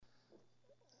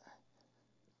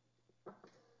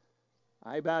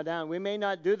I bow down. We may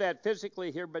not do that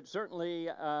physically here, but certainly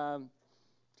in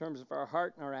terms of our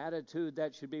heart and our attitude,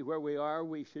 that should be where we are.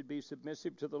 We should be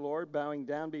submissive to the Lord, bowing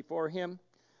down before Him,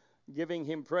 giving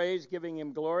Him praise, giving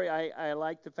Him glory. I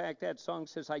like the fact that song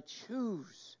says, I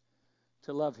choose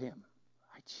to love Him.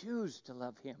 I choose to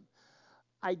love Him.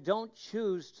 I don't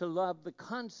choose to love the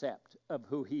concept of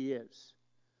who He is.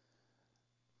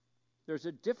 There's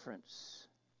a difference.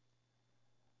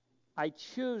 I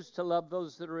choose to love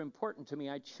those that are important to me.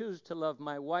 I choose to love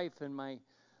my wife and my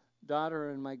daughter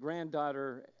and my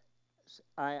granddaughter.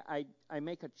 I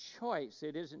make a choice.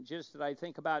 It isn't just that I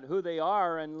think about who they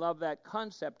are and love that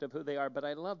concept of who they are, but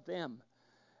I love them.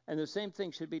 And the same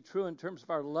thing should be true in terms of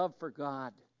our love for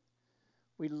God.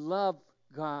 We love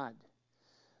God.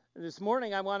 This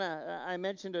morning, I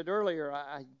mentioned it earlier,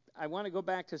 I want to go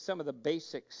back to some of the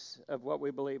basics of what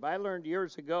we believe. I learned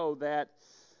years ago that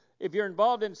if you're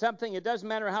involved in something, it doesn't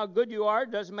matter how good you are,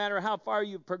 it doesn't matter how far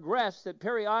you've progressed, that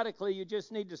periodically you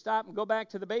just need to stop and go back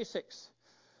to the basics.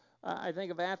 I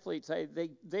think of athletes,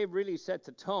 they really set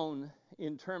the tone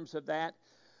in terms of that.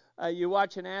 You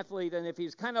watch an athlete, and if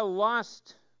he's kind of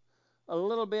lost a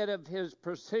little bit of his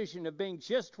precision of being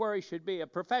just where he should be, a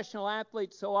professional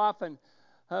athlete so often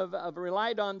have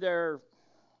relied on their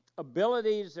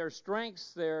abilities, their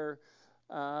strengths, the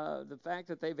fact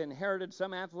that they've inherited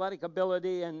some athletic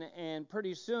ability, and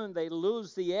pretty soon they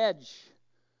lose the edge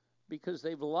because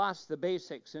they've lost the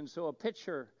basics. And so a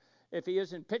pitcher, if he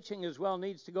isn't pitching as well,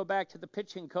 needs to go back to the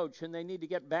pitching coach, and they need to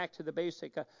get back to the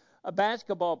basic. A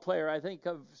basketball player, I think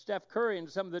of Steph Curry and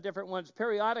some of the different ones,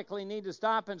 periodically need to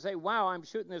stop and say, wow, I'm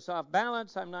shooting this off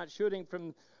balance. I'm not shooting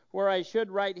from where I should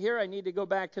right here. I need to go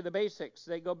back to the basics.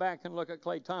 They go back and look at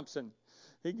Klay Thompson.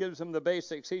 He gives them the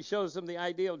basics. He shows them the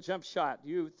ideal jump shot.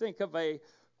 You think of a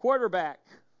quarterback,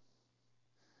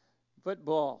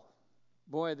 football.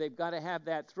 Boy, they've got to have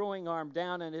that throwing arm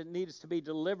down, and it needs to be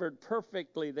delivered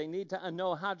perfectly. They need to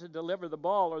know how to deliver the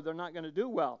ball, or they're not going to do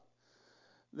well.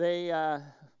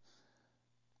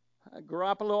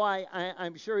 Garoppolo,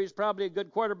 I'm sure he's probably a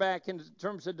good quarterback in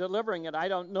terms of delivering it. I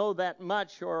don't know that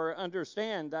much or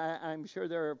understand. I'm sure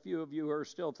there are a few of you who are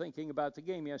still thinking about the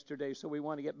game yesterday, so we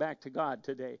want to get back to God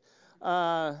today.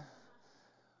 But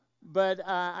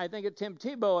I think of Tim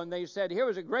Tebow, and they said, here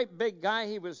was a great big guy.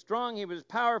 He was strong. He was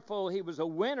powerful. He was a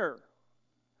winner,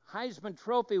 Heisman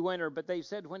Trophy winner. But they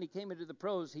said when he came into the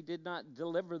pros, he did not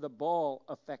deliver the ball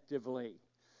effectively.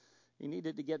 He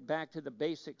needed to get back to the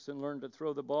basics and learn to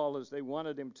throw the ball as they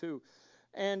wanted him to.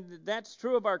 And that's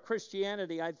true of our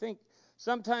Christianity. I think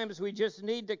sometimes we just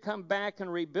need to come back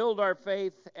and rebuild our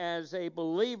faith as a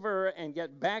believer and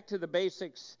get back to the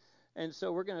basics. And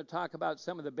so we're going to talk about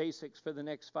some of the basics for the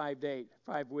next 5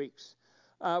 weeks.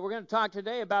 We're going to talk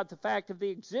today about the fact of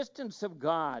the existence of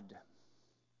God.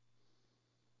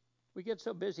 We get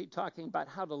so busy talking about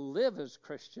how to live as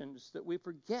Christians that we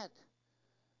forget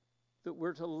that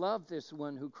we're to love this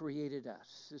one who created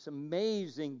us, this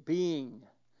amazing being,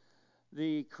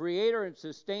 the creator and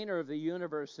sustainer of the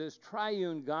universe, this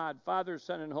triune God, Father,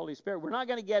 Son, and Holy Spirit. We're not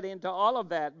going to get into all of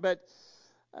that, but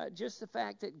just the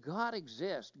fact that God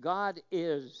exists, God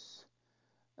is,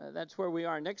 that's where we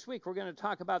are. Next week, we're going to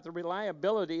talk about the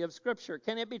reliability of Scripture.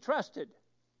 Can it be trusted?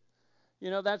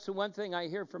 You know, that's the one thing I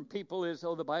hear from people is,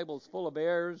 the Bible's full of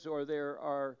errors, or there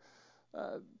are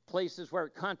places where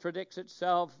it contradicts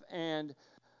itself, and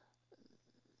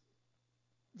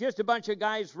just a bunch of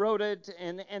guys wrote it,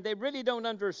 and they really don't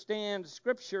understand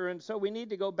Scripture, and so we need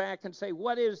to go back and say,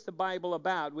 what is the Bible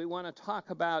about? We want to talk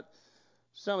about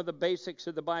some of the basics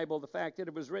of the Bible, the fact that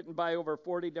it was written by over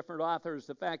 40 different authors,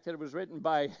 the fact that it was written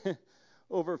by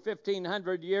over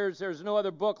 1,500 years. There's no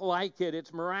other book like it.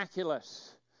 It's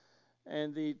miraculous.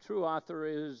 And the true author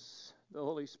is the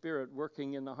Holy Spirit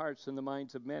working in the hearts and the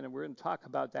minds of men. And we're going to talk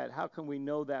about that. How can we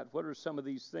know that? What are some of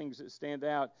these things that stand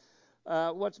out?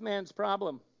 What's man's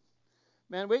problem?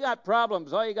 Man, we got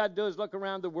problems. All you got to do is look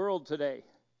around the world today.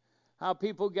 How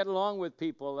people get along with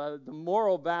people, the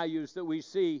moral values that we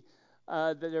see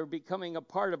that are becoming a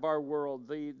part of our world,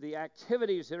 the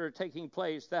activities that are taking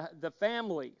place, the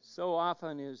family so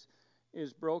often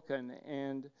is broken.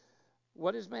 And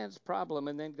what is man's problem?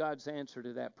 And then God's answer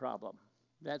to that problem.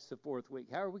 That's the 4th week.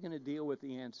 How are we going to deal with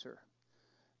the answer?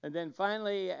 And then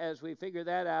finally, as we figure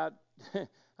that out,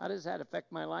 how does that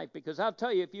affect my life? Because I'll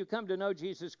tell you, if you come to know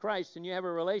Jesus Christ and you have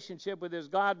a relationship with this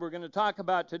God we're going to talk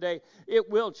about today, it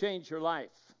will change your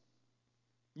life.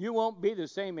 You won't be the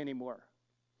same anymore.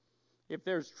 If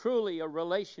there's truly a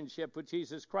relationship with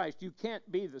Jesus Christ, you can't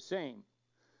be the same,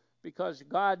 because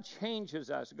God changes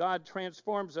us. God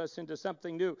transforms us into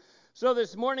something new. So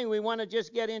this morning we want to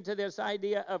just get into this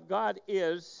idea of God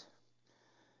is.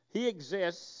 He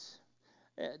exists.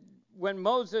 When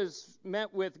Moses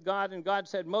met with God and God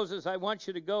said, Moses, I want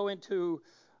you to go into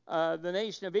the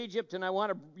nation of Egypt, and I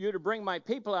want you to bring my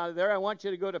people out of there. I want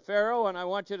you to go to Pharaoh, and I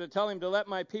want you to tell him to let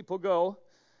my people go.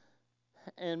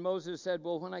 And Moses said,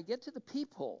 well, when I get to the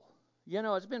people,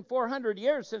 it's been 400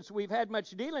 years since we've had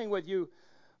much dealing with you,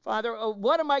 Father.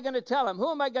 What am I going to tell him? Who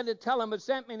am I going to tell him who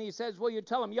sent me? And he says, well, you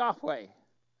tell him Yahweh.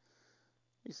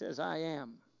 He says, I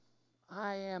am.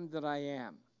 I am that I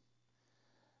am.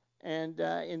 And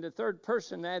in the third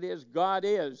person, that is, God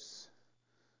is.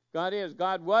 God is.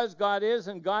 God was, God is,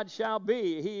 and God shall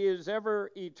be. He is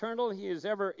ever eternal. He is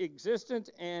ever existent,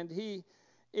 and he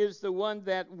is the one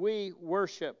that we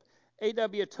worship.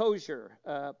 A.W. Tozer,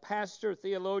 pastor,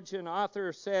 theologian,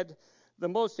 author, said, the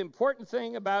most important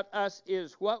thing about us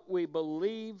is what we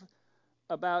believe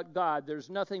about God. There's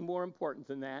nothing more important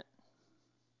than that.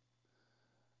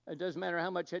 It doesn't matter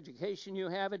how much education you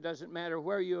have. It doesn't matter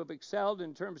where you have excelled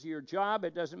in terms of your job.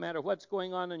 It doesn't matter what's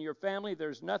going on in your family.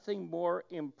 There's nothing more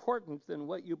important than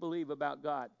what you believe about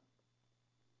God.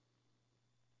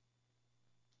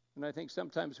 And I think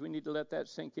sometimes we need to let that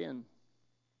sink in.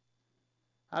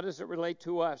 How does it relate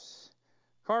to us?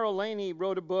 Carl Laney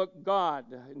wrote a book, God,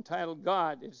 entitled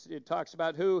God. It talks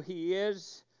about who he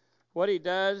is, what he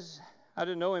does, how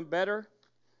to know him better.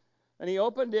 And he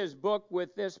opened his book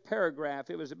with this paragraph.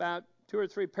 It was about 2 or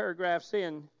 3 paragraphs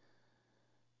in.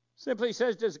 Simply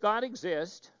says, does God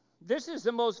exist? This is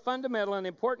the most fundamental and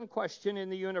important question in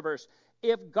the universe.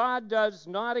 If God does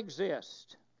not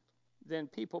exist, then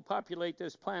people populate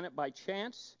this planet by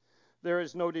chance. There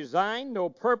is no design, no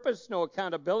purpose, no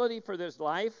accountability for this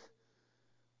life.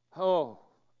 But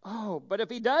if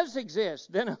he does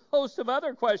exist, then a host of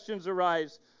other questions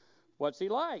arise. What's he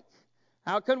like?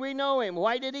 How can we know him?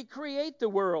 Why did he create the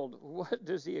world? What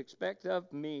does he expect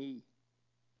of me?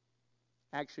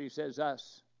 Actually, he says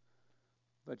us.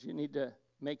 But you need to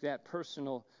make that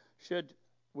personal. Should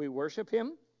we worship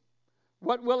him?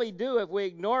 What will he do if we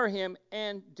ignore him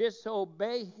and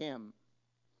disobey him?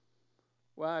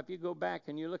 Well, if you go back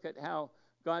and you look at how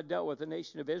God dealt with the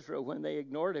nation of Israel when they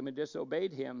ignored him and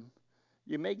disobeyed him,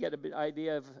 you may get an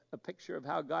idea of a picture of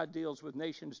how God deals with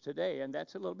nations today, and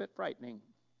that's a little bit frightening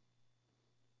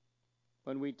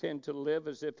when we tend to live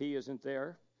as if he isn't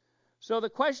there. So the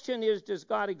question is, does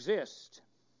God exist?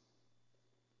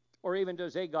 Or even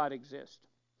does a God exist?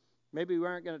 Maybe we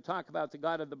aren't going to talk about the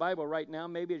God of the Bible right now.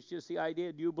 Maybe it's just the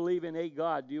idea, do you believe in a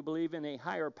God? Do you believe in a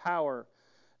higher power?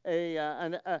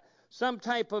 Some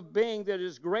type of being that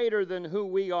is greater than who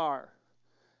we are.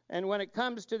 And when it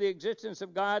comes to the existence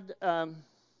of God,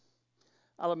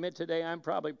 I'll admit today I'm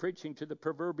probably preaching to the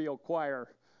proverbial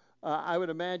choir. I would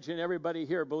imagine everybody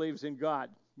here believes in God.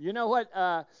 You know what?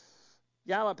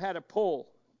 Gallup had a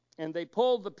poll, and they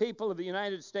polled the people of the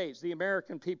United States, the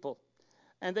American people.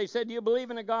 And they said, do you believe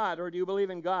in a God, or do you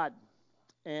believe in God?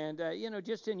 And,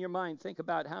 just in your mind, think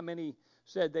about how many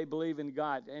said they believe in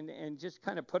God. And just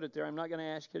kind of put it there. I'm not going to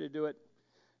ask you to do it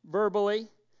verbally.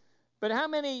 But how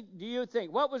many do you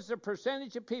think? What was the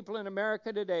percentage of people in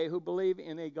America today who believe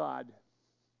in a God?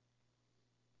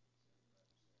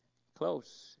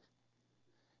 Close.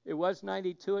 It was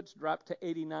 92. It's dropped to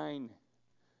 89.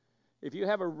 If you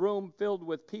have a room filled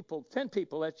with people, 10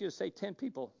 people, let's just say 10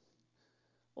 people,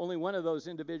 only one of those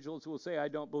individuals will say, I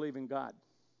don't believe in God.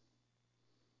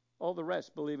 All the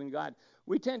rest believe in God.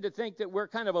 We tend to think that we're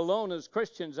kind of alone as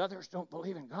Christians. Others don't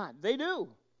believe in God. They do.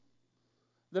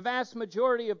 The vast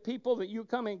majority of people that you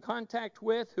come in contact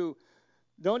with who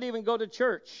don't even go to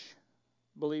church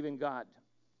believe in God.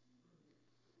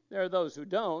 There are those who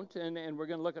don't, and we're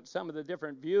going to look at some of the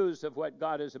different views of what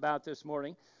God is about this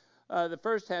morning. The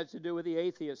first has to do with the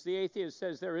atheist. The atheist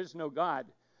says there is no God.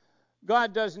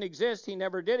 God doesn't exist. He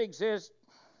never did exist.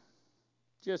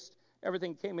 Just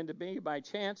everything came into being by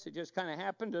chance. It just kind of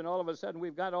happened, and all of a sudden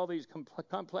we've got all these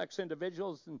complex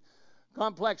individuals and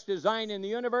complex design in the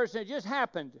universe, and it just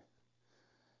happened.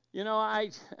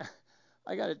 I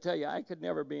got to tell you, I could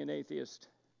never be an atheist.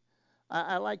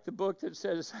 I like the book that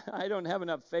says, I don't have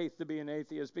enough faith to be an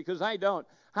atheist, because I don't.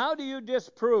 How do you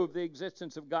disprove the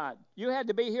existence of God? You had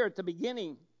to be here at the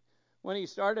beginning when he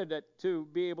started it to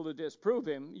be able to disprove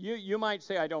him. You might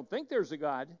say, I don't think there's a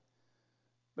God.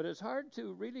 But it's hard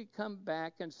to really come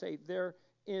back and say there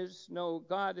is no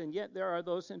God. And yet there are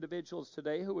those individuals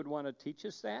today who would want to teach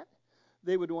us that.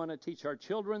 They would want to teach our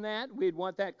children that. We'd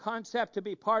want that concept to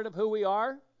be part of who we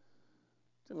are.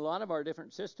 It's in a lot of our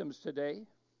different systems today.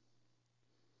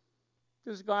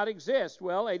 Does God exist?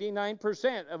 Well,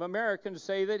 89% of Americans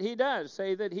say that he does,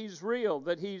 say that he's real,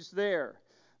 that he's there.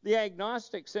 The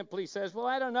agnostic simply says, well,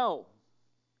 I don't know.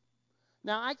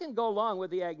 Now, I can go along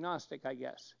with the agnostic, I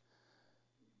guess.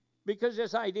 Because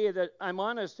this idea that I'm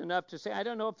honest enough to say, I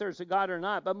don't know if there's a God or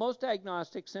not, but most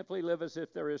agnostics simply live as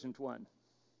if there isn't one.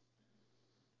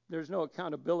 There's no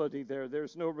accountability there.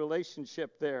 There's no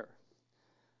relationship there.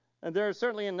 And there are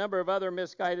certainly a number of other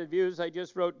misguided views. I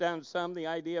just wrote down some. The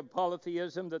idea of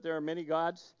polytheism, that there are many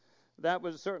gods. That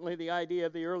was certainly the idea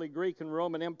of the early Greek and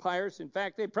Roman empires. In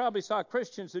fact, they probably saw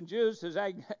Christians and Jews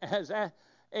as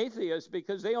atheists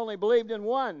because they only believed in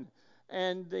one.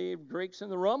 And the Greeks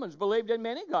and the Romans believed in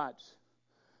many gods.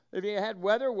 If you had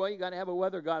weather, well, you got to have a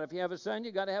weather god. If you have a sun,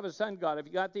 you got to have a sun god. If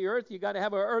you got the earth, you got to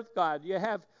have an earth god. You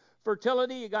have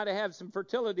fertility, you got to have some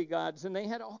fertility gods. And they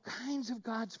had all kinds of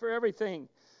gods for everything.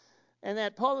 And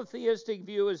that polytheistic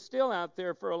view is still out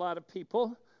there for a lot of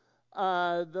people,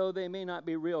 though they may not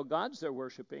be real gods they're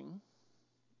worshiping.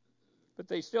 But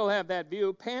they still have that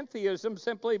view. Pantheism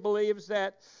simply believes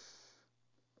that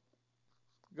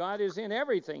God is in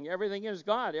everything. Everything is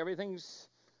God. Everything's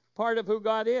part of who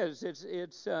God is.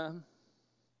 It's the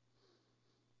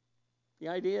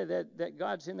idea that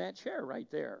God's in that chair right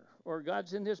there, or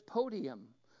God's in this podium,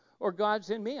 or God's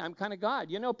in me. I'm kind of God.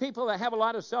 You know, people that have a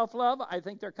lot of self-love, I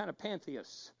think they're kind of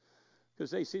pantheists because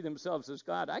they see themselves as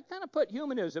God. I kind of put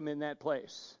humanism in that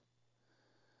place.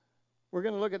 We're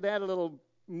going to look at that a little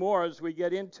more as we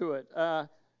get into it.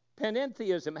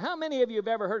 Panentheism. How many of you have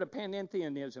ever heard of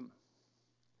panentheism?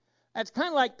 That's kind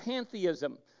of like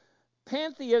pantheism.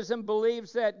 Pantheism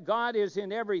believes that God is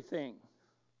in everything.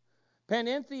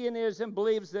 Panentheism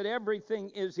believes that everything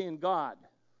is in God.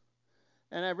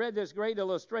 And I read this great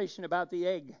illustration about the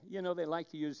egg. You know, they like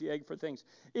to use the egg for things.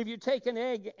 If you take an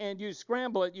egg and you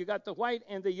scramble it, you got the white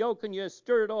and the yolk, and you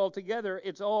stir it all together,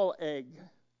 it's all egg.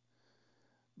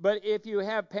 But if you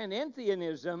have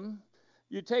panentheism,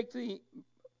 you take the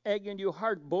egg and you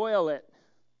hard boil it,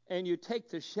 and you take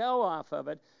the shell off of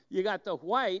it. You got the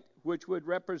white, which would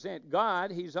represent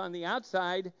God. He's on the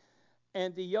outside,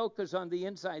 and the yolk is on the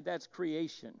inside. That's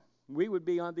creation. We would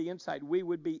be on the inside. We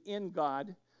would be in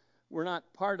God. We're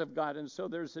not part of God. And so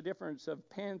there's a difference of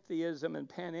pantheism and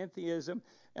panentheism.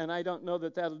 And I don't know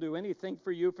that that'll do anything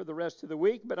for you for the rest of the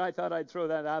week, but I thought I'd throw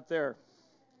that out there.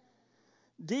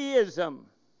 Deism.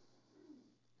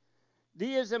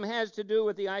 Deism has to do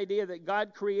with the idea that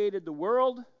God created the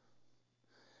world.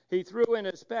 He threw in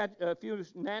a few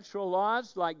natural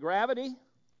laws like gravity,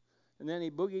 and then he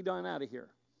boogied on out of here.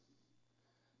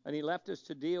 And he left us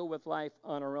to deal with life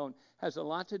on our own. Has a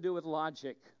lot to do with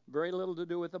logic. Very little to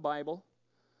do with the Bible,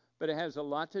 but it has a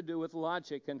lot to do with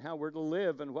logic and how we're to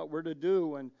live and what we're to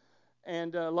do.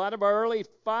 And a lot of our early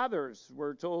fathers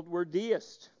were told were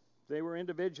deists. They were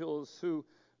individuals who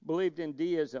believed in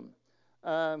deism.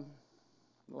 The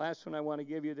last one I want to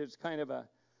give you that's kind of a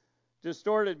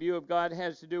distorted view of God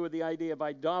has to do with the idea of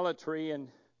idolatry, and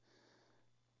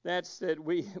that's that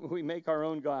we make our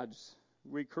own gods.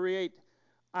 We create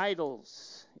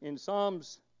idols. In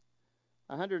Psalms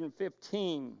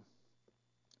 115,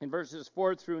 in verses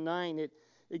 4 through 9,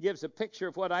 it gives a picture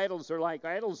of what idols are like.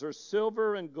 Idols are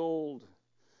silver and gold.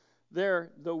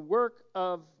 They're the work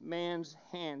of man's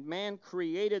hand. Man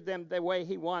created them the way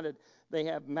he wanted. They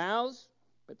have mouths,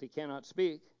 but they cannot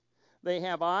speak. They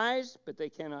have eyes, but they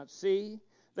cannot see.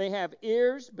 They have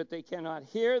ears, but they cannot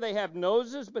hear. They have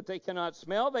noses, but they cannot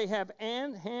smell. They have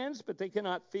hands, but they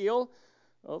cannot feel.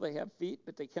 Oh, they have feet,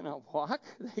 but they cannot walk.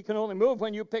 They can only move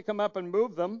when you pick them up and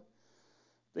move them.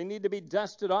 They need to be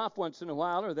dusted off once in a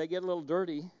while, or they get a little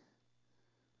dirty.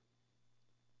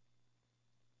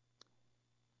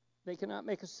 They cannot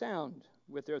make a sound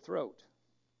with their throat.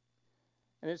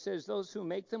 And it says those who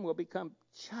make them will become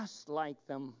just like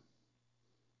them.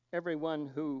 Everyone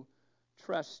who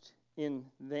trusts in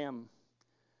them.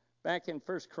 Back in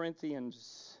 1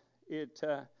 Corinthians, it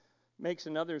makes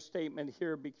another statement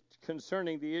here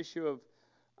concerning the issue of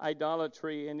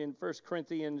idolatry. And in 1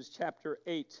 Corinthians chapter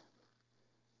 8,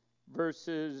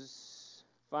 verses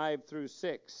 5 through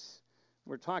 6,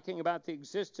 we're talking about the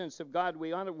existence of God.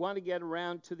 We want to get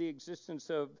around to the existence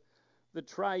of the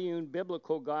triune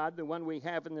biblical God, the one we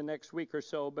have in the next week or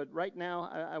so. But right now,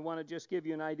 I want to just give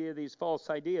you an idea of these false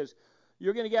ideas.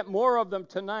 You're going to get more of them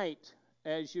tonight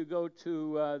as you go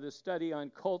to the study on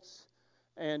cults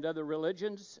and other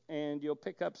religions, and you'll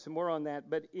pick up some more on that.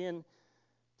 But in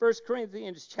 1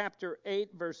 Corinthians chapter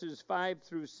 8, verses 5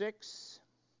 through 6,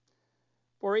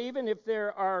 for even if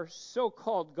there are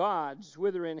so-called gods,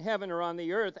 whether in heaven or on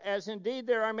the earth, as indeed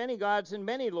there are many gods and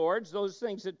many lords, those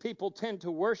things that people tend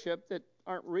to worship that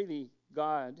aren't really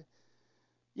God,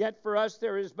 yet for us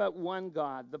there is but one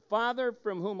God, the Father,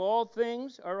 from whom all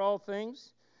things are all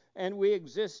things, and we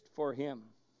exist for him.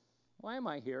 Why am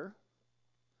I here?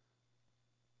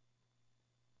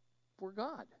 For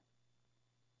God.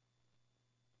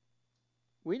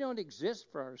 We don't exist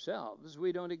for ourselves.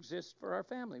 We don't exist for our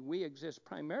family. We exist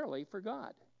primarily for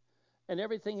God. And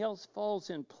everything else falls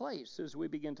in place as we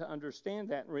begin to understand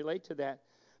that and relate to that.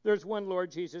 There's one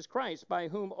Lord Jesus Christ, by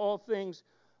whom all things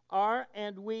are,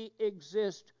 and we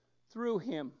exist through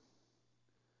him.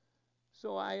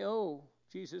 So I owe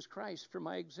Jesus Christ for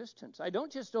my existence. I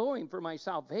don't just owe him for my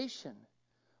salvation.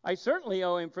 I certainly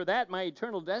owe him for that, my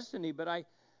eternal destiny, but I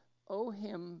owe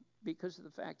him because of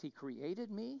the fact he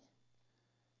created me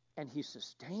and he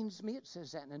sustains me. It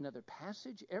says that in another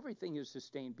passage. Everything is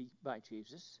sustained by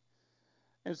Jesus.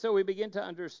 And so we begin to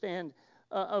understand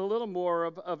a little more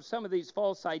of some of these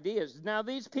false ideas. Now,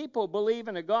 these people believe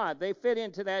in a God. They fit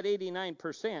into that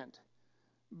 89%,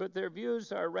 but their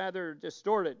views are rather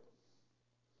distorted.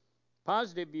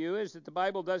 Positive view is that the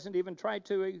Bible doesn't even try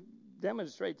to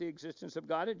demonstrate the existence of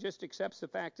God. It just accepts the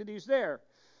fact that he's there.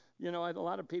 You know, a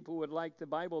lot of people would like the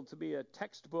Bible to be a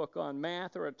textbook on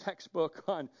math or a textbook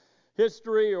on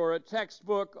history or a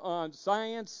textbook on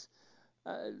science.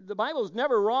 The Bible's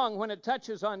never wrong when it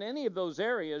touches on any of those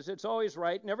areas. It's always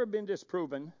right, never been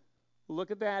disproven. We'll look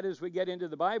at that as we get into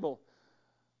the Bible.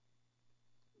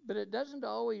 But it doesn't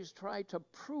always try to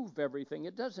prove everything.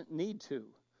 It doesn't need to.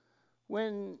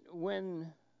 When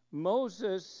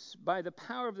Moses, by the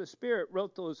power of the Spirit,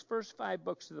 wrote those first 5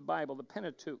 books of the Bible, the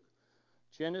Pentateuch,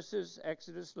 Genesis,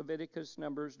 Exodus, Leviticus,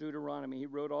 Numbers, Deuteronomy, he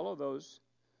wrote all of those.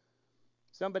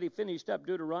 Somebody finished up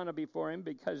Deuteronomy for him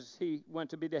because he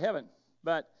went to be to heaven.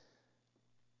 But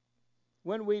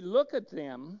when we look at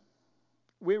them,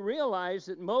 we realize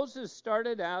that Moses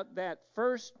started out that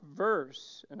first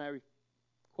verse, and I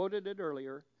quoted it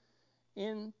earlier,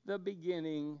 in the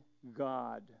beginning,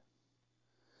 God.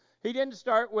 He didn't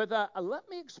start with let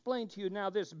me explain to you now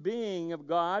this being of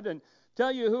God and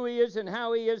tell you who he is and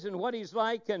how he is and what he's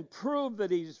like and prove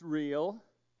that he's real.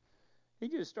 He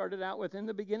just started out with in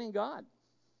the beginning, God.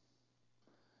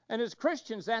 And as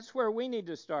Christians, that's where we need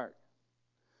to start.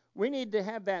 We need to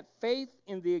have that faith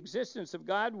in the existence of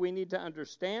God. We need to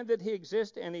understand that he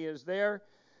exists and he is there.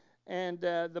 And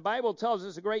the Bible tells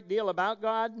us a great deal about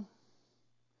God,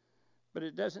 but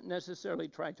it doesn't necessarily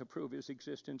try to prove his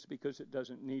existence because it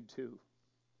doesn't need to.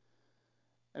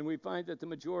 And we find that the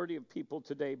majority of people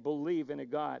today believe in a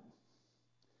God.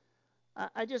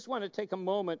 I just want to take a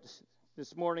moment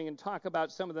this morning and talk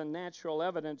about some of the natural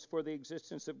evidence for the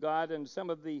existence of God and some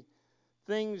of the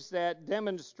things that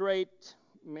demonstrate,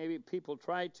 maybe people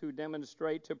try to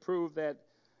demonstrate to prove that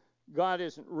God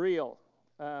isn't real.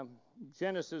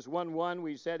 Genesis 1:1,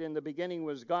 we said in the beginning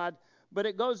was God. But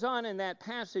it goes on in that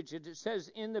passage. It says,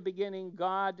 in the beginning,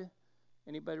 God,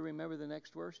 anybody remember the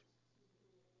next verse?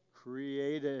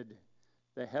 Created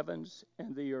the heavens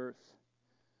and the earth.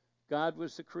 God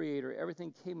was the creator.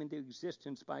 Everything came into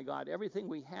existence by God. Everything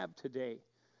we have today,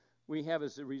 we have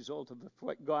as a result of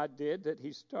what God did, that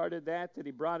he started that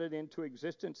he brought it into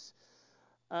existence.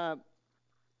 I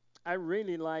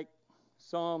really like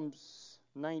Psalms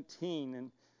 19,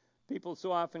 and people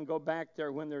so often go back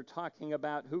there when they're talking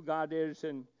about who God is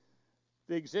and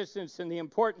the existence and the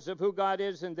importance of who God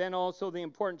is, and then also the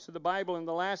importance of the Bible in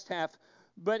the last half.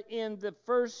 But in the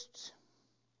first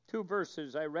 2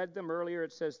 verses, I read them earlier,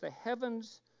 it says, the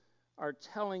heavens are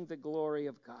telling the glory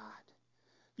of God.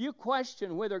 If you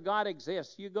question whether God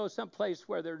exists, you go someplace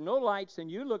where there are no lights and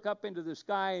you look up into the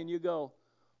sky and you go,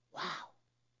 wow.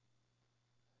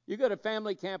 You go to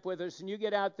family camp with us and you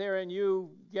get out there and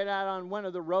you get out on one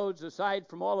of the roads aside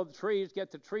from all of the trees,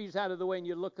 get the trees out of the way, and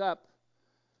you look up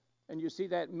and you see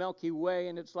that Milky Way,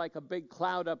 and it's like a big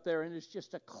cloud up there, and it's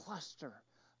just a cluster,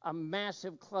 a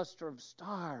massive cluster of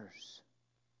stars.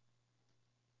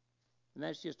 And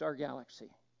that's just our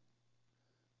galaxy.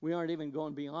 We aren't even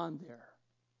going beyond there.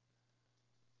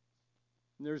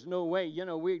 There's no way,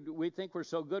 we think we're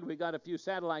so good. We got a few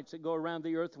satellites that go around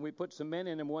the earth and we put some men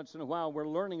in them once in a while. We're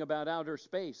learning about outer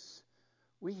space.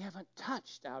 We haven't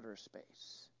touched outer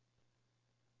space.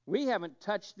 We haven't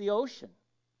touched the ocean.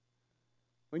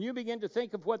 When you begin to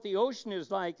think of what the ocean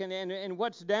is like and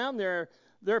what's down there,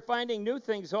 they're finding new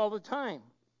things all the time.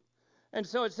 And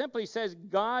so it simply says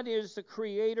God is the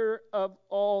creator of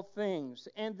all things.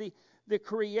 And the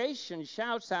creation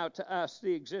shouts out to us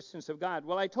the existence of God.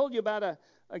 Well, I told you about a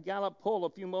Gallup poll a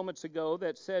few moments ago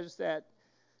that says that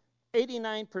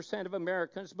 89% of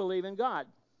Americans believe in God.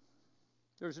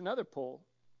 There's another poll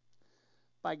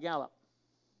by Gallup.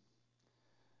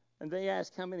 And they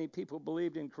asked how many people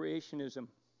believed in creationism.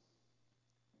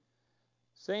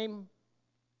 Same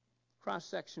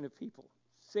cross-section of people,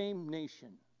 same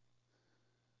nation.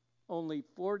 Only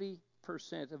 40%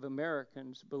 of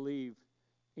Americans believe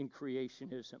in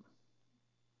creationism.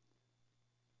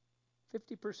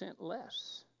 50%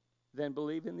 less than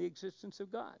believe in the existence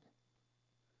of God.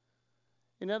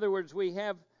 In other words, we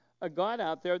have a God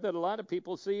out there that a lot of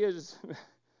people see as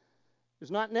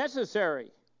is not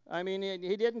necessary. I mean,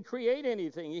 he didn't create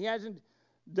anything. He hasn't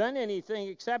done anything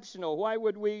exceptional. Why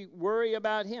would we worry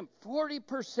about him?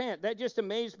 40%. That just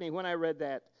amazed me when I read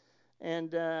that.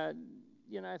 And,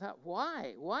 I thought,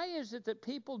 why? Why is it that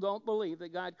people don't believe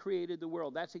that God created the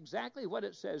world? That's exactly what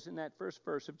it says in that first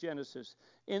verse of Genesis.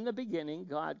 In the beginning,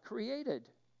 God created.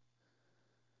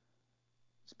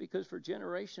 It's because for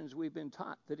generations we've been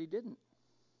taught that he didn't.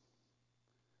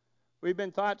 We've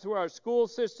been taught through our school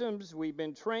systems, we've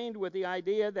been trained with the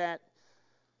idea that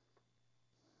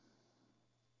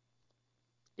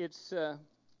it's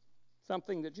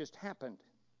something that just happened.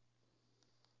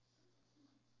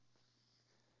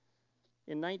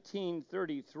 In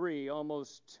 1933,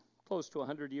 almost close to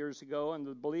 100 years ago, and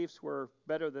the beliefs were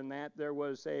better than that, there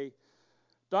was a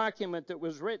document that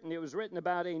was written. It was written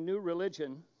about a new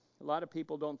religion. A lot of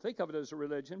people don't think of it as a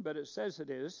religion, but it says it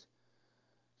is.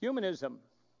 Humanism.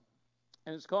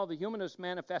 And it's called the Humanist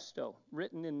Manifesto,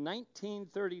 written in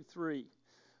 1933.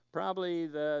 Probably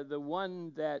the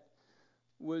one that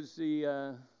was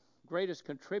the greatest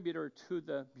contributor to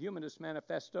the Humanist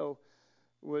Manifesto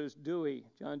was Dewey,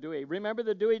 John Dewey. Remember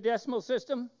the Dewey Decimal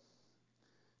System?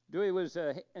 Dewey was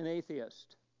an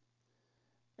atheist.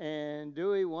 And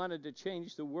Dewey wanted to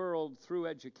change the world through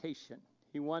education.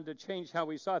 He wanted to change how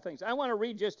we saw things. I want to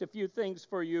read just a few things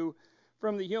for you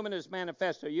from the Humanist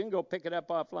Manifesto. You can go pick it up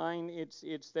offline.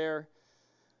 It's there.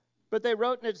 But they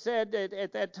wrote, and it said that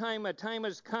at that time, a time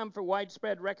has come for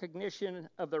widespread recognition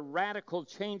of the radical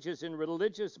changes in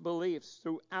religious beliefs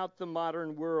throughout the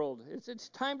modern world. It's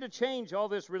time to change all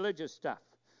this religious stuff.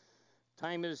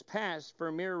 Time has passed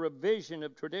for mere revision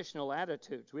of traditional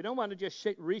attitudes. We don't want to just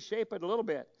reshape it a little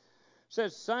bit. It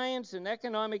says science and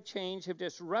economic change have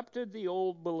disrupted the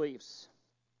old beliefs.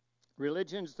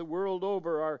 Religions the world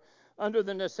over are under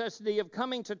the necessity of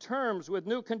coming to terms with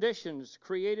new conditions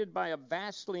created by a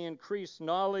vastly increased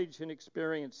knowledge and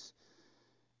experience.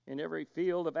 In every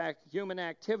field of human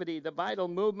activity, the vital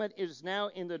movement is now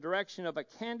in the direction of a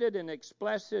candid and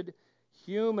explicit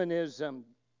humanism,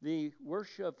 the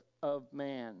worship of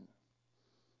man,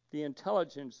 the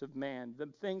intelligence of man, the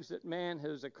things that man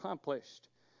has accomplished.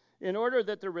 In order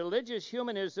that the religious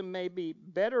humanism may be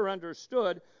better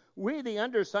understood, we, the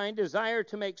undersigned, desire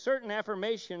to make certain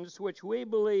affirmations which we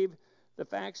believe the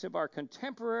facts of our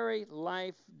contemporary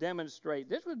life demonstrate.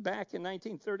 This was back in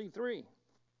 1933. It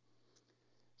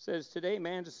says today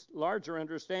man's larger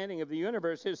understanding of the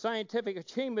universe, his scientific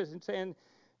achievements, and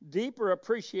deeper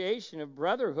appreciation of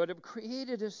brotherhood have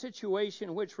created a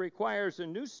situation which requires a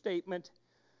new statement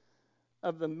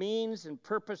of the means and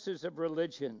purposes of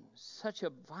religion. Such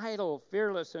a vital,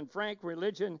 fearless, and frank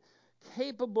religion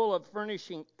capable of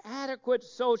furnishing adequate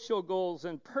social goals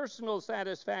and personal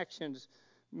satisfactions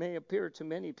may appear to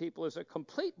many people as a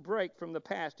complete break from the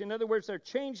past. In other words, they're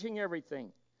changing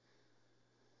everything.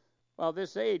 While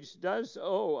this age does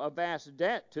owe a vast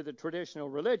debt to the traditional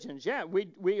religions,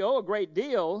 we owe a great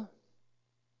deal,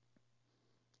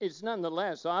 it's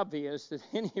nonetheless obvious that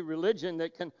any religion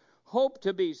that can hope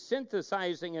to be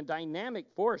synthesizing a dynamic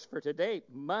force for today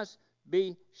must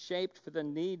be shaped for the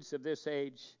needs of this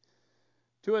age.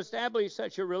 To establish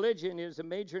such a religion is a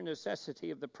major necessity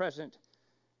of the present.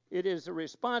 It is a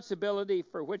responsibility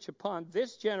for which upon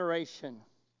this generation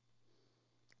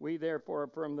we therefore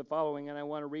affirm the following, and I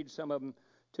want to read some of them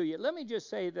to you. Let me just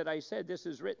say that I said this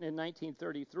is written in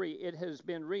 1933. It has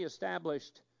been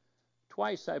reestablished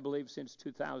twice, I believe, since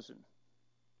 2000.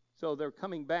 So they're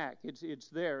coming back. It's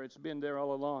there. It's been there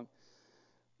all along.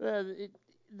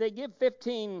 They give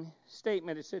 15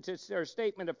 statements. It's their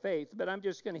statement of faith, but I'm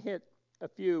just going to hit a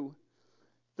few.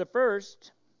 The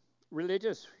first,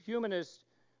 religious humanists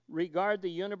regard the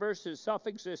universe as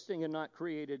self-existing and not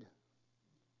created.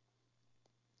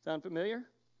 Sound familiar?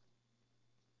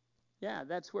 Yeah,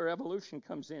 that's where evolution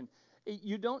comes in.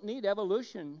 You don't need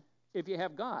evolution if you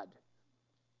have God.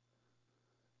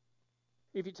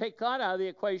 If you take God out of the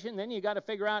equation, then you got to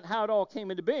figure out how it all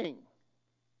came into being.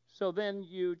 So then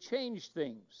you change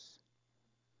things.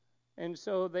 And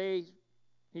so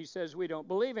he says we don't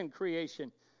believe in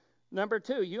creation. Number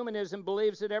two, humanism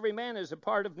believes that every man is a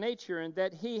part of nature and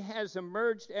that he has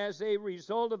emerged as a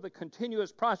result of the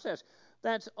continuous process.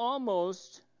 That's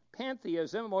almost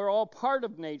pantheism. We're all part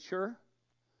of nature,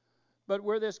 but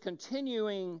we're this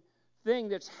continuing thing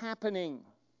that's happening.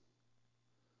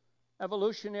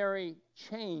 Evolutionary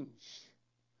change.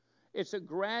 It's a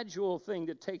gradual thing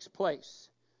that takes place.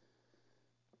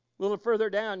 A little further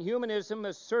down, humanism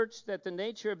asserts that the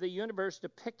nature of the universe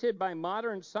depicted by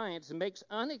modern science makes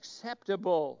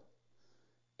unacceptable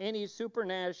any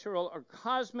supernatural or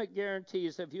cosmic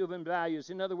guarantees of human values.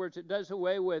 In other words, it does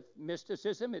away with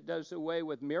mysticism. It does away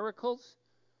with miracles.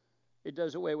 It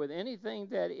does away with anything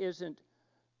that isn't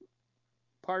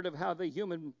part of how the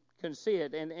human can see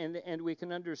it, and we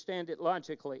can understand it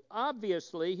logically.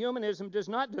 Obviously, humanism does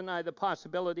not deny the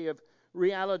possibility of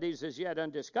realities as yet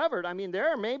undiscovered. I mean,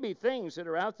 there may be things that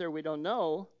are out there we don't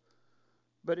know,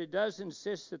 but it does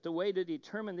insist that the way to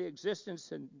determine the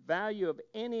existence and value of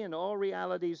any and all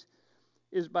realities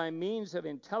is by means of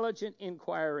intelligent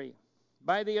inquiry,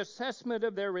 by the assessment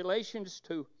of their relations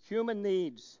to human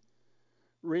needs.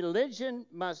 Religion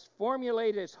must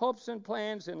formulate its hopes and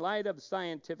plans in light of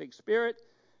scientific spirit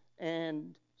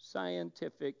and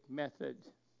scientific method.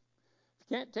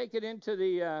 If you can't take it into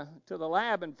the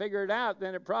lab and figure it out,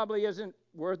 then it probably isn't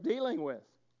worth dealing with.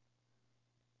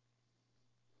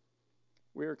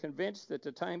 We are convinced that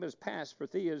the time has passed for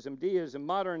theism, deism,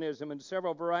 modernism, and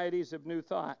several varieties of new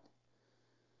thought.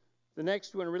 The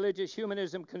next one, religious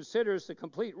humanism, considers the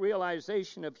complete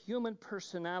realization of human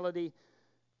personality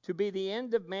to be the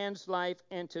end of man's life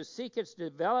and to seek its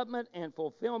development and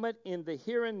fulfillment in the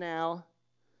here and now.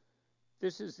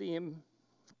 This is the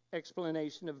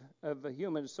explanation of a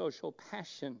human social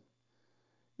passion.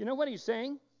 You know what he's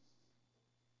saying?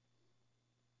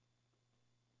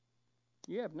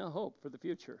 You have no hope for the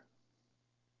future.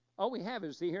 All we have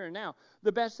is the here and now.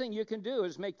 The best thing you can do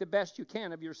is make the best you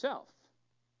can of yourself.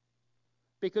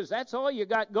 Because that's all you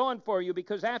got going for you,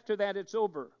 because after that it's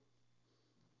over.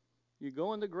 You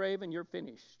go in the grave and you're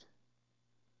finished.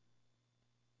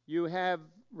 You have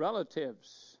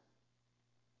relatives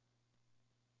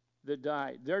that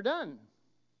died. They're done.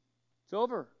 It's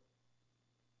over.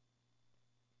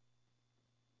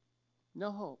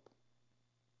 No hope.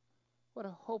 What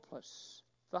a hopeless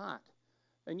thought.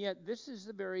 And yet this is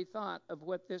the very thought of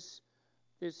what this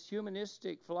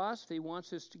humanistic philosophy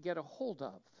wants us to get a hold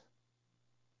of.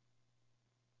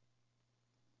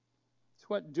 It's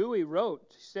what Dewey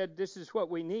wrote. He said this is what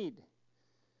we need.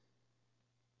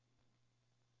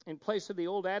 In place of the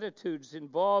old attitudes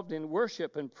involved in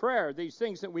worship and prayer, these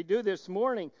things that we do this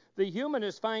morning, the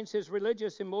humanist finds his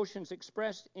religious emotions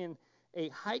expressed in a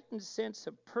heightened sense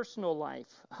of personal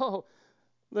life. Oh,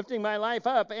 lifting my life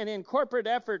up, and in corporate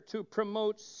effort to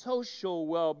promote social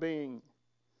well-being.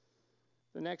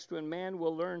 The next one, man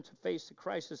will learn to face the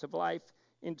crisis of life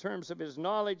in terms of his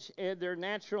knowledge and their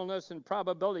naturalness and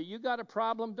probability. You got a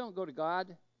problem? Don't go to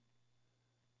God.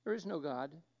 There is no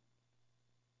God.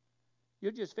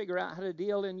 You'll just figure out how to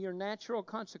deal in your natural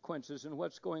consequences and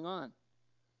what's going on.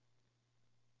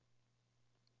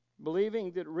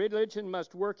 Believing that religion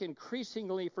must work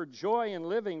increasingly for joy in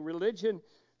living,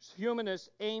 humanists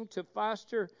aim to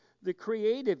foster the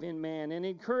creative in man and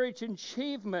encourage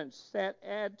achievements that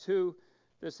add to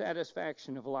the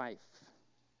satisfaction of life.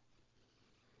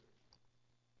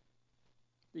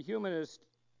 The humanists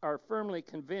are firmly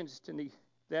convinced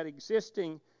that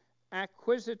existing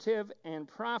acquisitive and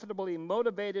profitably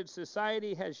motivated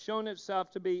society has shown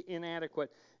itself to be inadequate.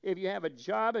 If you have a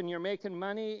job and you're making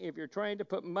money, if you're trying to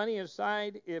put money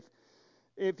aside,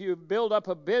 if you build up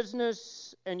a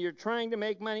business and you're trying to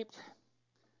make money,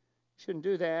 shouldn't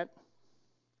do that.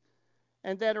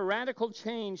 And that a radical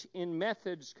change in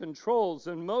methods, controls,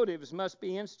 and motives must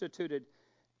be instituted.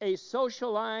 A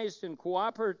socialized and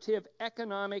cooperative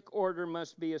economic order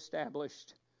must be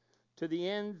established to the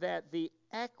end that the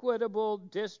equitable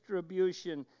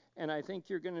distribution, and I think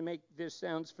you're going to make this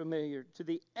sounds familiar, to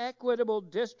the equitable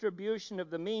distribution of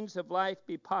the means of life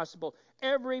be possible.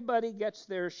 Everybody gets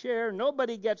their share,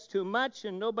 nobody gets too much,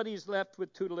 and nobody's left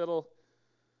with too little.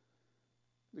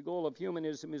 The goal of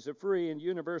humanism is a free and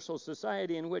universal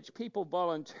society in which people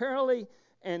voluntarily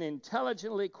and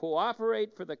intelligently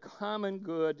cooperate for the common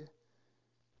good.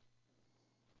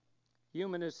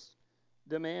 Humanists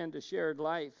demand a shared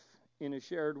life in a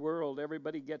shared world.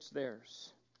 Everybody gets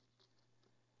theirs.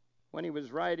 When he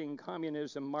was writing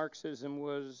Communism, Marxism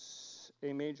was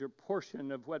a major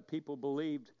portion of what people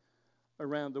believed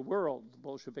around the world. The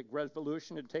Bolshevik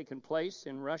Revolution had taken place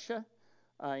in Russia.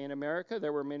 In America,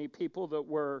 there were many people that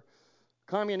were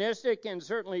communistic, and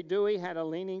certainly Dewey had a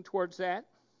leaning towards that.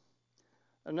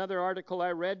 Another article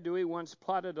I read, Dewey once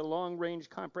plotted a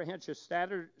long-range comprehensive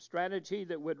strategy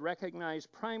that would recognize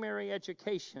primary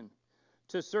education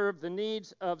to serve the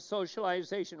needs of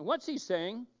socialization. What's he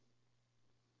saying?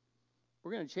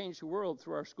 We're going to change the world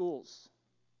through our schools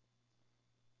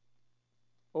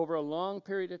over a long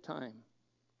period of time.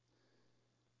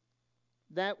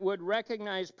 that would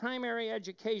recognize primary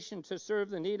education to serve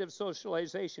the need of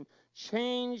socialization.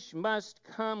 Change must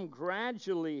come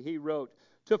gradually, he wrote.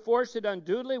 To force it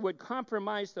unduly would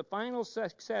compromise the final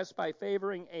success by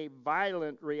favoring a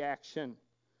violent reaction.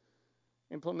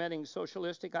 Implementing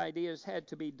socialistic ideas had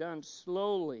to be done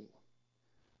slowly.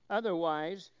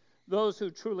 Otherwise, those who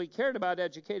truly cared about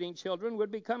educating children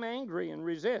would become angry and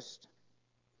resist.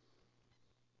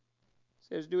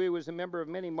 Says Dewey was a member of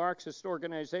many Marxist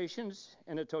organizations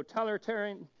and a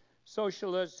totalitarian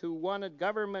socialist who wanted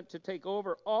government to take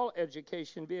over all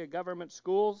education via government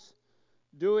schools.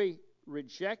 Dewey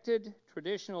rejected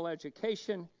traditional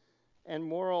education and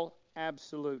moral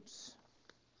absolutes.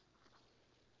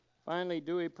 Finally,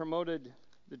 Dewey promoted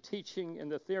the teaching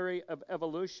and the theory of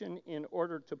evolution in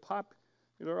order to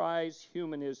popularize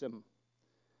humanism.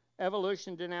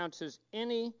 Evolution denounces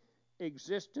any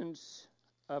existence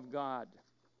of God.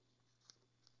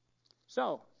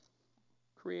 So,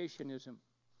 creationism.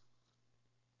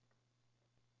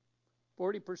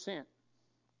 40%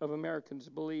 of Americans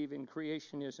believe in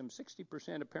creationism.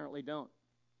 60% apparently don't.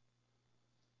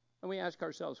 And we ask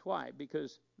ourselves why?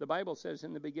 Because the Bible says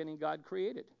in the beginning God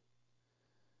created.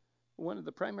 One of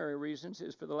the primary reasons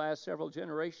is for the last several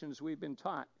generations we've been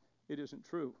taught it isn't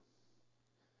true.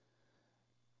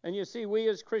 And you see, we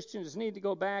as Christians need to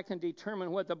go back and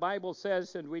determine what the Bible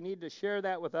says, and we need to share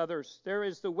that with others. There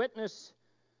is the witness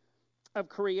of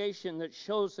creation that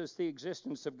shows us the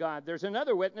existence of God. There's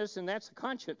another witness, and that's the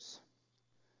conscience.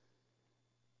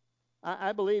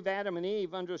 I believe Adam and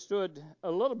Eve understood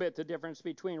a little bit the difference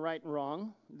between right and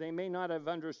wrong. They may not have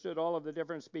understood all of the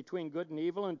difference between good and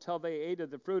evil until they ate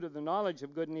of the fruit of the knowledge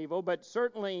of good and evil, but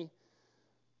certainly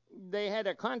they had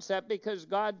a concept because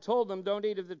God told them, don't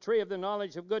eat of the tree of the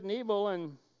knowledge of good and evil,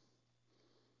 and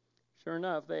sure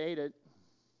enough, they ate it.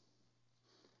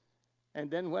 And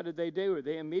then what did they do?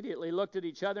 They immediately looked at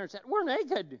each other and said, we're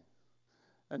naked.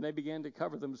 And they began to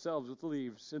cover themselves with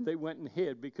leaves, and they went and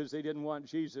hid because they didn't want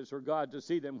Jesus or God to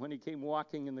see them when he came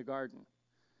walking in the garden.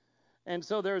 And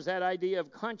so there's that idea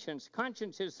of conscience.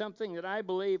 Conscience is something that I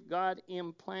believe God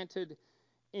implanted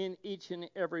in each and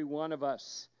every one of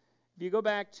us. If you go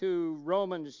back to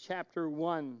Romans chapter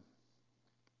 1,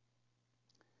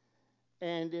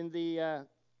 and in the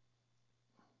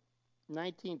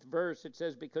 19th verse, it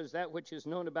says, because that which is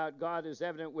known about God is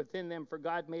evident within them, for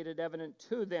God made it evident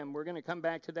to them. We're going to come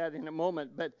back to that in a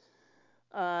moment, but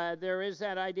there is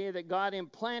that idea that God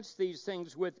implants these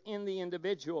things within the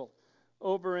individual.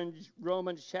 Over in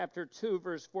Romans chapter 2,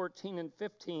 verse 14 and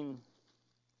 15,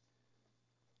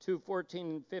 2:14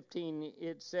 and 15,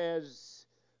 it says,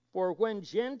 for when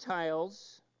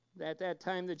Gentiles, at that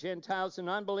time the Gentiles and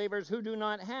unbelievers who do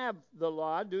not have the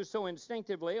law do so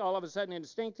instinctively, all of a sudden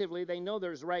instinctively they know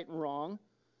there's right and wrong.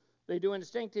 They do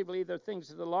instinctively the things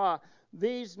of the law.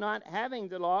 These not having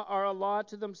the law are a law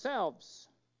to themselves,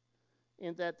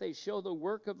 in that they show the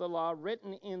work of the law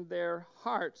written in their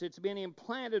hearts. It's been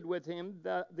implanted with him,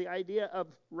 the idea of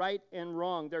right and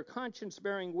wrong, their conscience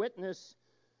bearing witness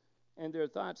and their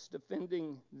thoughts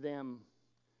defending them.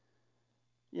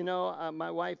 You know,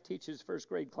 my wife teaches first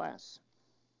grade class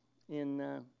in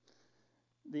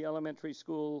the elementary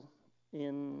school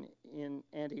in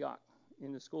Antioch,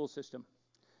 in the school system.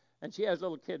 And she has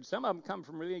little kids. Some of them come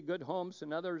from really good homes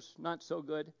and others not so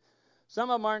good. Some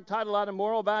of them aren't taught a lot of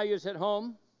moral values at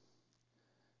home,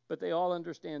 but they all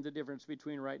understand the difference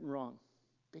between right and wrong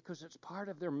because it's part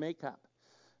of their makeup.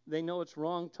 They know it's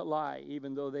wrong to lie,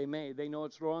 even though they may. They know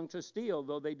it's wrong to steal,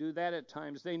 though they do that at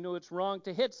times. They know it's wrong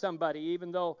to hit somebody,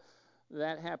 even though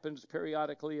that happens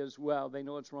periodically as well. They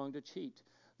know it's wrong to cheat.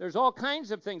 There's all kinds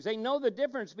of things. They know the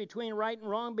difference between right and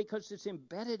wrong because it's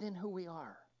embedded in who we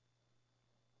are.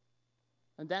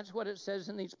 And that's what it says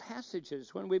in these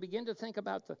passages. When we begin to think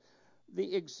about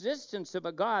the existence of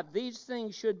a God, these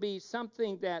things should be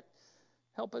something that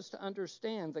help us to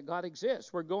understand that God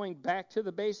exists. We're going back to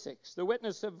the basics. The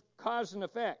witness of cause and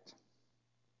effect.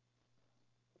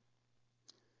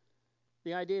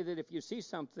 The idea that if you see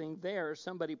something there,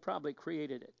 somebody probably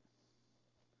created it.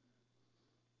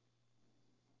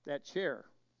 That chair.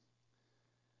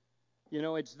 You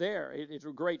know, it's there. It's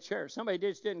a great chair. Somebody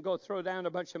just didn't go throw down a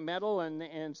bunch of metal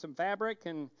and some fabric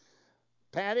and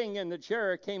padding and the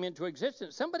chair came into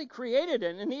existence. Somebody created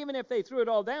it, and even if they threw it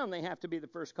all down, they have to be the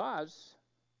first cause.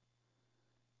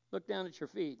 Look down at your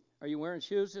feet. Are you wearing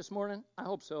shoes this morning? I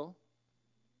hope so.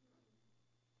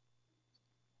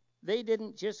 They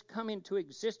didn't just come into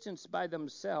existence by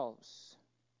themselves,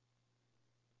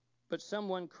 but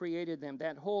someone created them.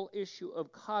 That whole issue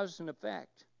of cause and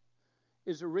effect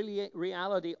is a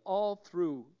reality all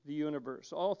through the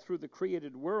universe, all through the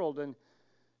created world. And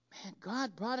Man,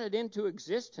 God brought it into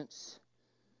existence.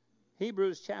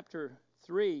 Hebrews chapter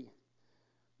 3,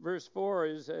 verse 4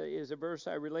 is a verse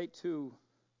I relate to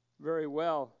very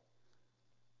well.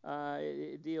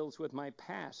 It deals with my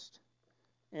past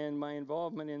and my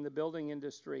involvement in the building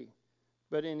industry.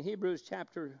 But in Hebrews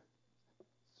chapter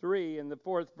 3, in the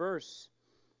 4th verse,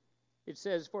 it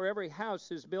says, for every house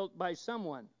is built by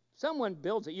someone. Someone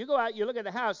builds it. You go out, you look at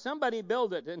the house, somebody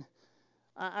built it. And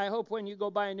I hope when you go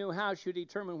buy a new house, you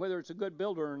determine whether it's a good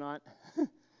builder or not.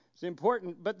 It's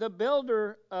important. But the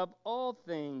builder of all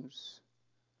things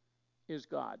is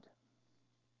God.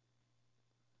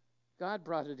 God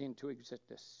brought it into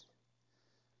existence.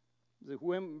 The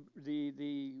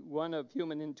one of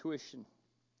human intuition.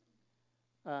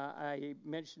 I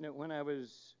mentioned it when I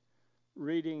was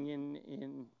reading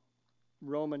in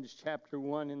Romans chapter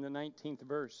 1 in the 19th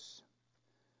verse.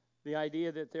 The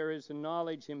idea that there is a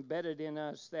knowledge embedded in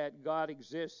us that God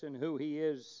exists and who he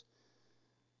is.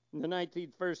 In the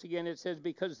 19th verse again it says,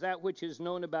 because that which is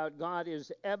known about God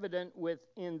is evident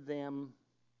within them,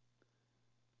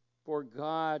 for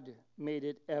God made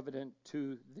it evident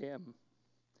to them.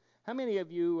 How many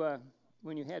of you,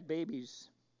 when you had babies,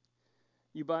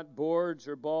 you bought boards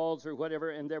or balls or whatever,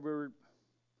 and there were,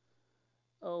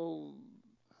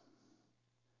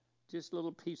 just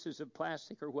little pieces of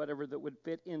plastic or whatever that would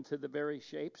fit into the very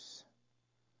shapes?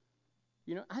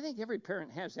 You know, I think every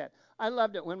parent has that. I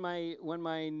loved it when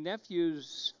my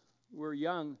nephews were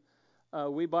young.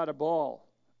 We bought a ball,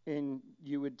 and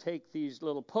you would take these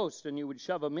little posts and you would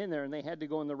shove them in there, and they had to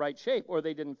go in the right shape or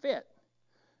they didn't fit.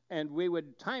 And we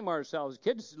would time ourselves.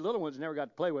 Kids, little ones, never got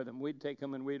to play with them. We'd take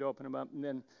them and we'd open them up, and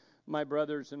then my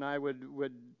brothers and I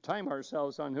would time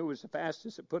ourselves on who was the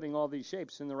fastest at putting all these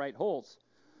shapes in the right holes.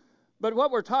 But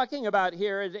what we're talking about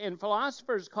here is, and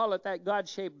philosophers call it that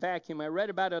God-shaped vacuum. I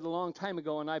read about it a long time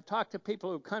ago, and I've talked to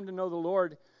people who've come to know the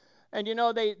Lord, and you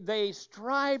know, they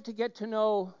strive to get to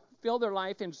know, fill their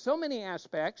life in so many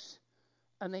aspects,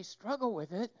 and they struggle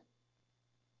with it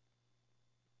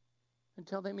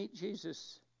until they meet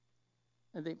Jesus,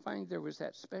 and they find there was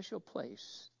that special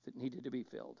place that needed to be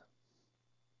filled.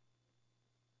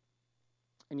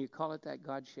 And you call it that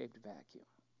God-shaped vacuum.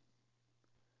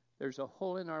 There's a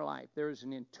hole in our life. There is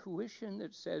an intuition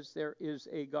that says there is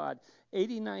a God.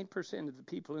 89% of the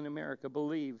people in America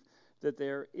believe that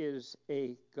there is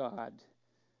a God.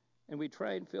 And we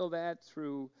try and fill that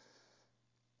through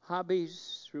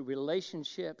hobbies, through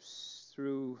relationships,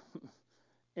 through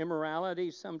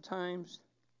immorality sometimes.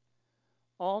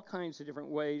 All kinds of different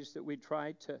ways that we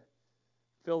try to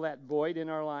fill that void in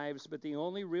our lives. But the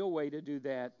only real way to do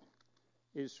that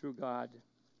is through God.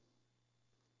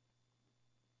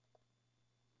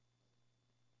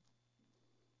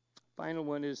 Final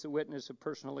one is the witness of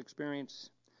personal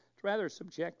experience. It's rather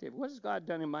subjective. What has God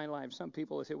done in my life? Some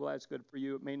people say, well, that's good for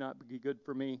you. It may not be good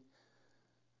for me.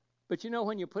 But you know,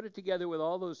 when you put it together with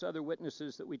all those other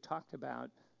witnesses that we talked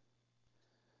about,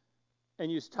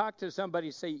 and you talk to somebody,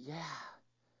 say, yeah,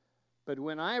 but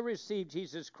when I received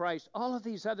Jesus Christ, all of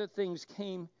these other things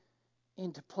came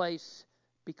into place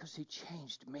because he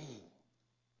changed me.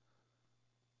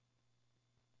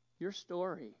 Your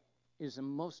story is the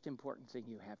most important thing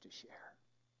you have to share.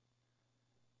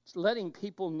 It's letting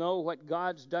people know what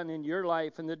God's done in your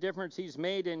life and the difference he's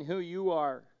made in who you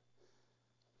are.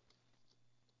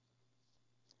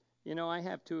 You know, I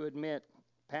have to admit,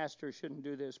 pastors shouldn't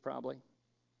do this probably.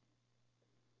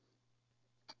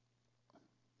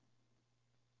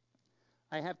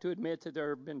 I have to admit that there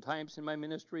have been times in my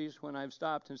ministries when I've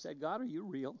stopped and said, God, are you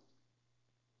real?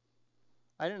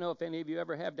 I don't know if any of you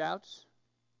ever have doubts.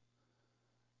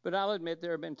 But I'll admit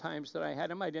there have been times that I had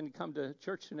them. I didn't come to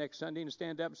church the next Sunday and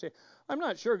stand up and say, I'm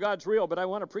not sure God's real, but I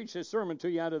want to preach this sermon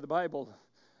to you out of the Bible.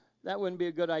 That wouldn't be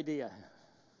a good idea.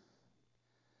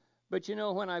 But you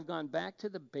know, when I've gone back to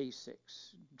the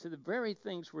basics, to the very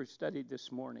things we studied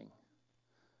this morning,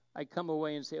 I come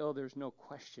away and say, oh, there's no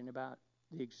question about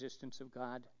the existence of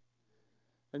God.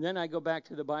 And then I go back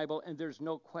to the Bible, and there's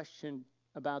no question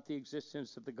about the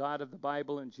existence of the God of the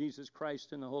Bible and Jesus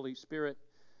Christ and the Holy Spirit.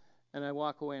 And I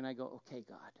walk away and I go, okay,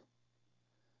 God.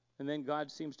 And then God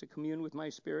seems to commune with my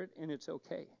spirit, and it's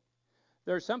okay.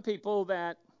 There are some people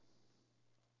that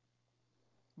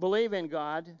believe in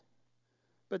God,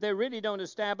 but they really don't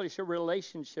establish a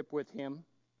relationship with him.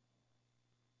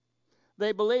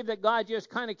 They believe that God just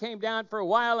kind of came down for a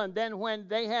while, and then when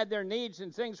they had their needs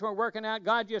and things weren't working out,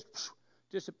 God just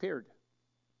disappeared.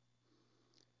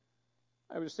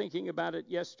 I was thinking about it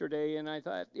yesterday, and I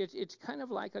thought it's kind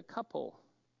of like a couple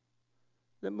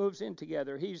that moves in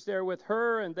together. He's there with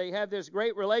her, and they have this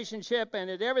great relationship, and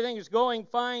everything is going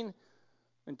fine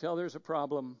until there's a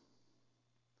problem.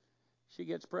 She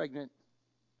gets pregnant,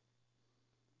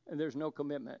 and there's no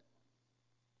commitment.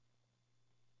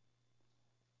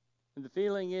 And the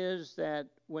feeling is that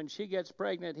when she gets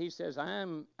pregnant, he says,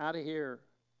 I'm out of here,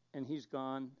 and he's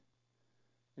gone,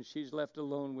 and she's left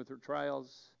alone with her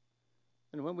trials.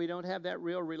 And when we don't have that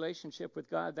real relationship with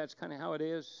God, that's kind of how it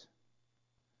is.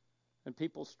 And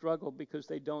people struggle because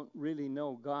they don't really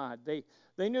know God. They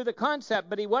knew the concept,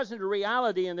 but he wasn't a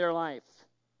reality in their life.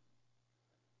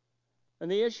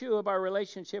 And the issue of our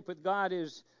relationship with God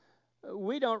is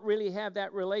we don't really have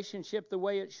that relationship the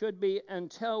way it should be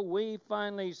until we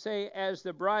finally say, as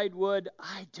the bride would,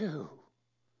 I do.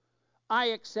 I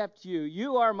accept you.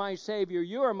 You are my Savior.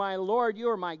 You are my Lord. You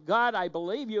are my God. I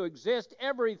believe you exist.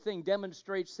 Everything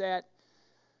demonstrates that.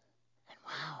 And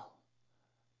wow,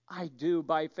 I do.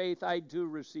 By faith, I do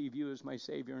receive you as my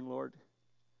Savior and Lord.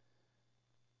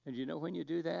 And you know when you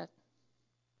do that?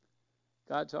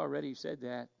 God's already said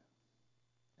that.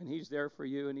 And he's there for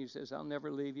you, and he says, I'll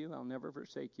never leave you. I'll never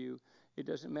forsake you. It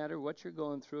doesn't matter what you're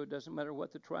going through. It doesn't matter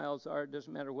what the trials are. It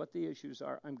doesn't matter what the issues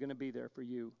are. I'm going to be there for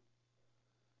you.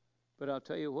 But I'll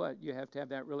tell you what, you have to have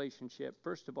that relationship.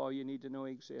 First of all, you need to know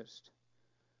he exists.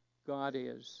 God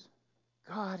is.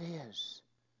 God is.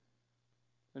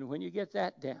 And when you get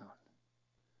that down,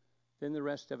 then the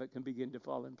rest of it can begin to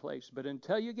fall in place. But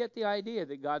until you get the idea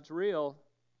that God's real,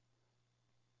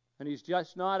 and he's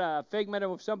just not a figment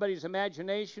of somebody's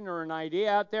imagination or an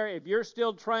idea out there, if you're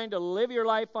still trying to live your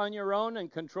life on your own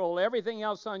and control everything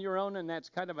else on your own, and that's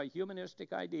kind of a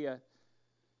humanistic idea,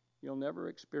 you'll never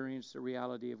experience the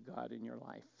reality of God in your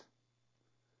life.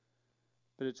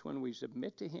 But it's when we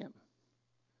submit to him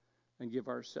and give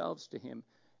ourselves to him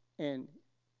and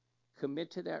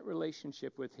commit to that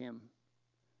relationship with him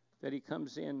that he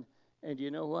comes in, and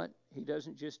you know what? He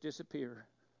doesn't just disappear.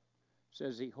 It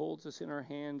says he holds us in our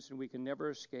hands and we can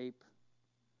never escape.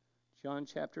 John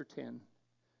chapter 10.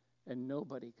 And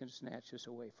nobody can snatch us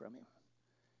away from him.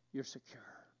 You're secure.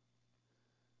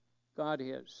 God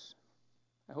is.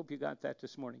 I hope you got that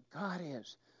this morning. God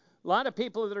is. A lot of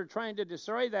people that are trying to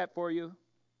destroy that for you.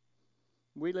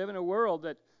 We live in a world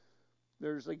that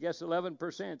there's, I guess,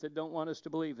 11% that don't want us to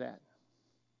believe that.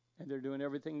 And they're doing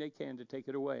everything they can to take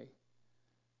it away.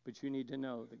 But you need to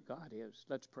know that God is.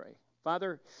 Let's pray.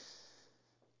 Father,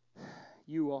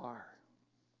 you are.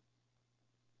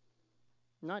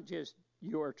 Not just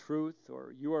you are truth,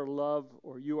 or you are love,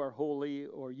 or you are holy,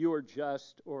 or you are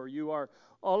just, or you are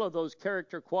all of those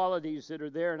character qualities that are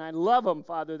there. And I love them,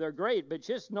 Father. They're great. But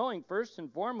just knowing first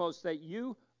and foremost that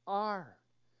you are.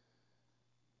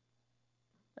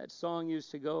 That song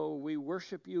used to go, we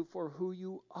worship you for who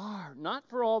you are, not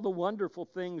for all the wonderful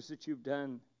things that you've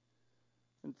done.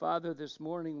 And Father, this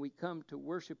morning we come to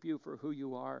worship you for who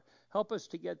you are. Help us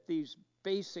to get these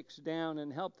basics down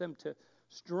and help them to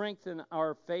strengthen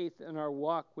our faith and our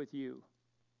walk with you.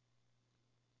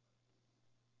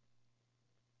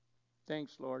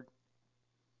 Thanks, Lord.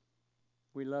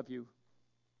 We love you.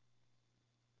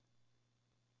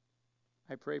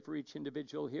 I pray for each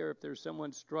individual here, if there's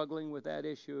someone struggling with that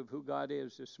issue of who God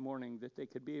is this morning, that they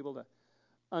could be able to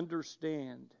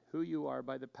understand who you are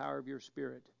by the power of your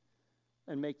Spirit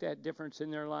and make that difference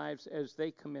in their lives as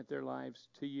they commit their lives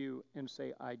to you and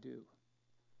say, I do.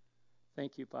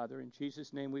 Thank you, Father. In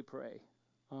Jesus' name we pray.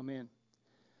 Amen.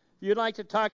 If you'd like to talk